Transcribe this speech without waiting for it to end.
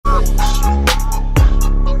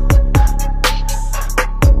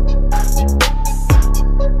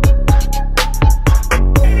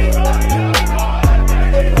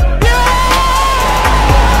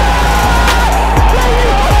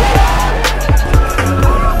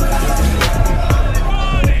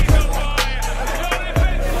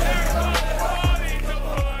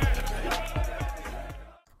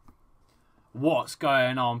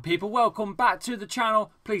going on, people? Welcome back to the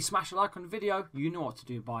channel. Please smash a like on the video. You know what to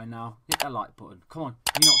do by now. Hit that like button. Come on,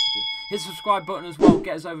 you know what to do. Hit the subscribe button as well.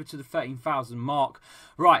 Get us over to the 13,000 mark.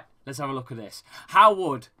 Right, let's have a look at this. How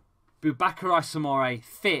would Boubakary Soumaré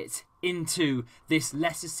fit into this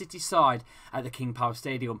Leicester City side at the King Power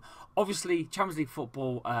Stadium? Obviously, Champions League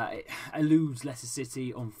football eludes Leicester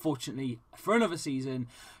City, unfortunately, for another season,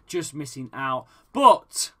 just missing out.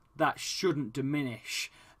 But that shouldn't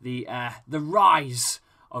diminish the rise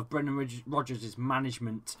of Brendan Rodgers'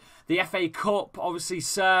 management. The FA Cup obviously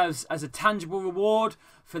serves as a tangible reward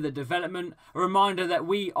for the development. A reminder that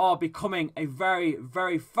we are becoming a very,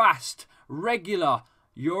 very fast, regular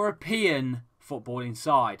European footballing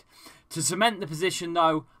side. To cement the position,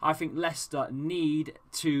 though, I think Leicester need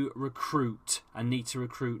to recruit, and need to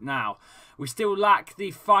recruit now. We still lack the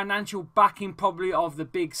financial backing probably of the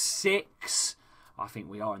Big Six. I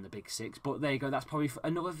think we are in the Big Six, but there you go. That's probably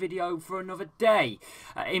another video for another day.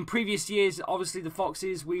 In previous years, obviously the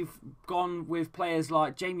Foxes, we've gone with players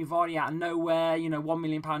like Jamie Vardy out of nowhere, you know, £1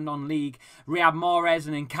 million non-league, Riyad Mahrez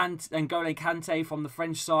and N'Golo Kante from the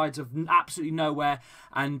French sides of absolutely nowhere,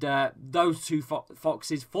 and those two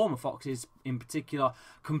Foxes, former Foxes in particular,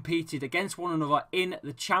 competed against one another in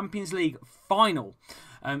the Champions League final.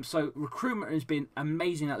 So recruitment has been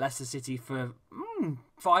amazing at Leicester City for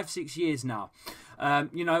 5-6 years now.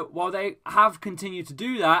 You know, while they have continued to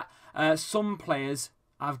do that, some players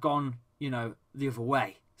have gone, you know, the other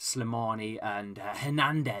way. Slimani and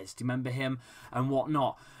Hernandez, do you remember him, and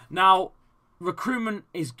whatnot. Now, recruitment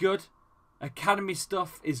is good. Academy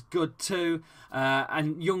stuff is good too,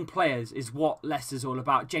 and young players is what Leicester's all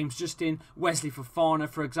about. James Justin, Wesley Fofana,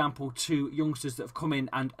 for example, two youngsters that have come in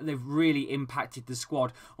and they've really impacted the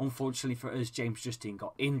squad. Unfortunately for us, James Justin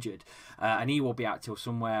got injured, and he will be out till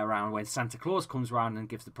somewhere around when Santa Claus comes around and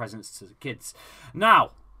gives the presents to the kids.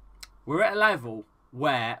 Now, we're at a level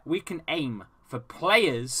where we can aim for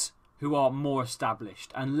players who are more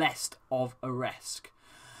established and less of a risk.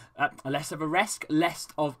 Less of a risk.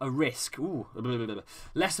 Ooh,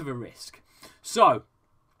 less of a risk. So,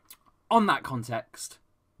 on that context,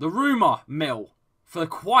 the rumour mill for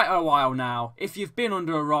quite a while now. If you've been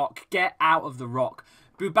under a rock, get out of the rock.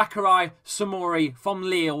 Boubakary Soumaré from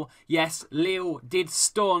Lille. Yes, Lille did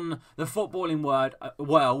stun the footballing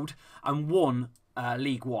world and won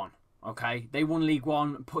League One. Okay, they won League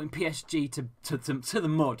One, putting PSG to the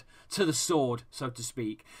mud, to the sword, so to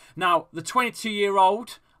speak. Now, the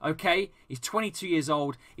 22-year-old. Okay, he's 22 years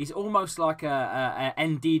old. He's almost like a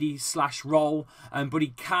NDD / roll, but he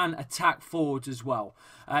can attack forwards as well.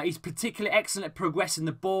 He's particularly excellent at progressing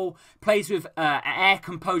the ball, plays with air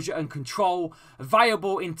composure and control, a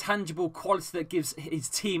valuable intangible quality that gives his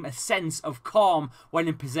team a sense of calm when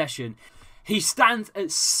in possession. He stands at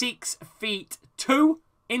 6 feet 2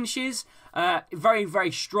 inches. Very,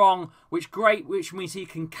 very strong, which means he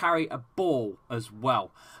can carry a ball as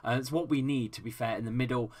well. It's what we need, to be fair, in the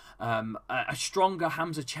middle. A stronger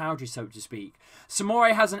Hamza Chowdhury, so to speak.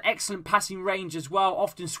 Soumaré has an excellent passing range as well,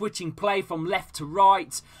 often switching play from left to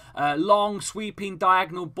right. Long, sweeping,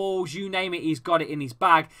 diagonal balls, you name it, he's got it in his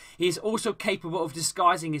bag. He's also capable of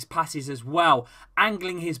disguising his passes as well,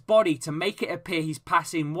 angling his body to make it appear he's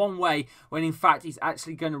passing one way when in fact he's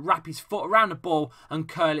actually going to wrap his foot around the ball and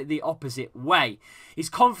curl it the opposite way. He's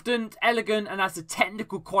confident, elegant, and has the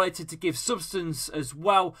technical quality to give substance as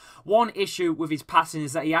well. One issue with his passing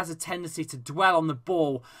is that he has a tendency to dwell on the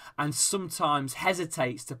ball and sometimes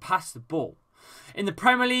hesitates to pass the ball. In the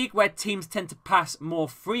Premier League, where teams tend to pass more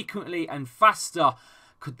frequently and faster,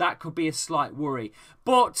 that could be a slight worry.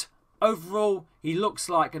 But overall, he looks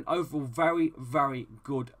like an overall very, very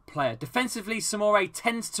good player. Defensively, Soumaré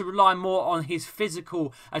tends to rely more on his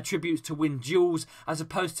physical attributes to win duels as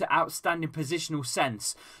opposed to outstanding positional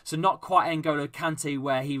sense. So not quite N'Golo Kante,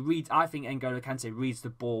 where he reads. I think N'Golo Kante reads the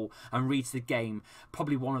ball and reads the game.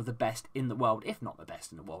 Probably one of the best in the world, if not the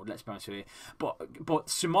best in the world. Let's be honest with you. But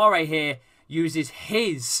Soumaré here uses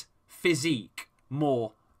his physique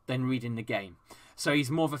more than reading the game. So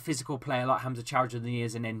he's more of a physical player like Hamza Chowdhury than he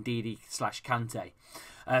is an NDD / Kante.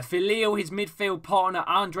 For Lille, his midfield partner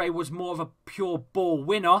Andre was more of a pure ball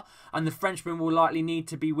winner, and the Frenchman will likely need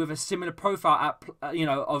to be with a similar profile at, you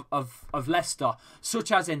know, of Leicester,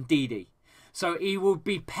 such as Ndidi. So he will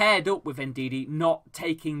be paired up with Ndidi, not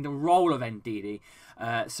taking the role of Ndidi,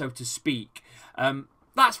 so to speak.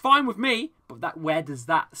 That's fine with me, but where does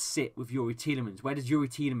that sit with Youri Tielemans? Where does Youri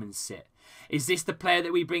Tielemans sit? Is this the player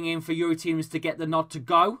that we bring in for Youri Tielemans to get the nod to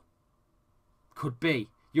go? Could be.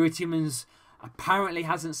 Youri Tielemans apparently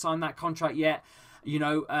hasn't signed that contract yet. You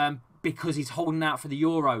know, because he's holding out for the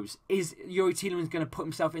Euros. Is Youri Tielemans going to put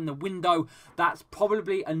himself in the window? That's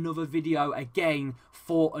probably another video again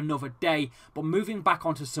for another day. But moving back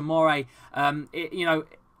onto Soumaré, you know,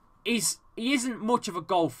 he isn't much of a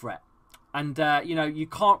goal threat. And, you know, he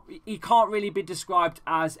can't really be described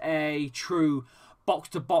as a true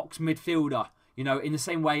box-to-box midfielder, you know, in the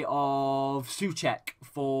same way of Soucek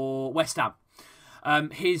for West Ham.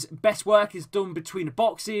 His best work is done between the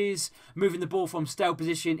boxes, moving the ball from stale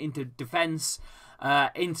position into defence,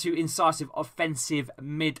 into incisive offensive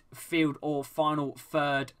midfield or final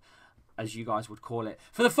third, as you guys would call it.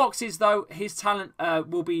 For the Foxes, though, his talent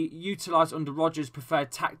will be utilised under Rodgers' preferred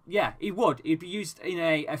Yeah, he would. He'd be used in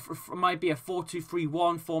maybe a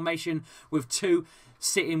 4-2-3-1 formation with two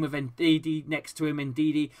sitting with Ndidi next to him,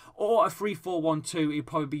 Ndidi, or a 3-4-1-2. He'd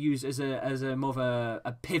probably be used as a more of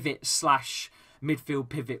a pivot slash midfield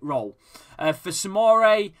pivot role. For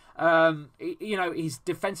Soumaré, you know, he's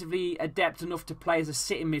defensively adept enough to play as a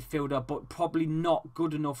sitting midfielder, but probably not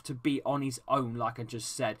good enough to be on his own, like I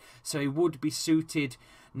just said. So he would be suited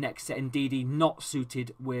next to Ndidi, not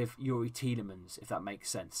suited with Youri Tielemans, if that makes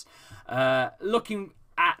sense. Looking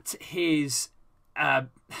at his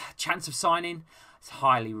chance of signing, it's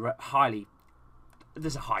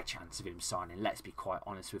there's a high chance of him signing, let's be quite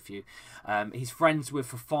honest with you. He's friends with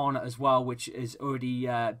Fofana as well, which has already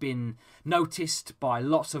been noticed by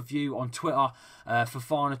lots of you on Twitter.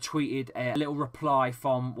 Fofana tweeted a little reply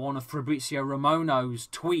from one of Fabrizio Romano's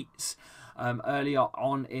tweets earlier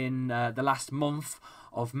on in the last month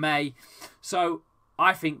of May. So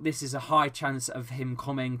I think this is a high chance of him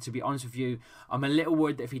coming, to be honest with you. I'm a little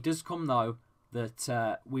worried that if he does come, though,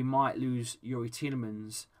 that we might lose Youri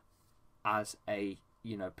Tielemans as a,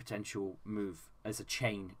 you know, potential move, as a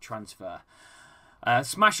chain transfer.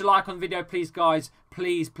 Smash a like on the video, please, guys.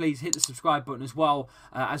 Please hit the subscribe button as well,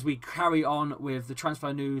 as we carry on with the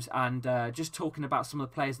transfer news and just talking about some of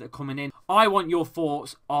the players that are coming in. I want your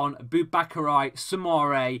thoughts on Boubakary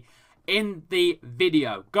Soumaré in the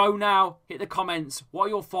video. Go now, hit the comments. What are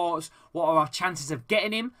your thoughts? What are our chances of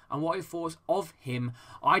getting him? And what are your thoughts of him?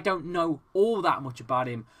 I don't know all that much about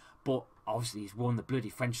him, but obviously he's won the bloody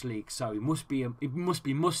French league, so he must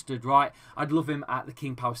be mustard, right? I'd love him at the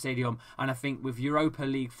King Power Stadium, and I think with Europa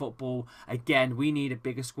League football, again, we need a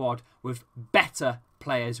bigger squad with better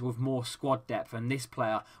players with more squad depth, and this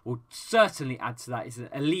player will certainly add to that. It's an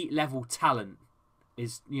elite level talent,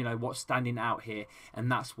 is, you know, what's standing out here, and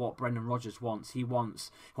that's what Brendan Rodgers wants. He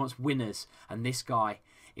wants winners, and this guy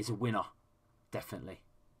is a winner, definitely.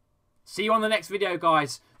 See you on the next video,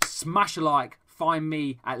 guys. Smash a like. Find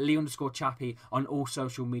me at Lee_Chappy on all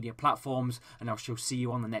social media platforms, and I shall see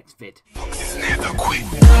you on the next vid.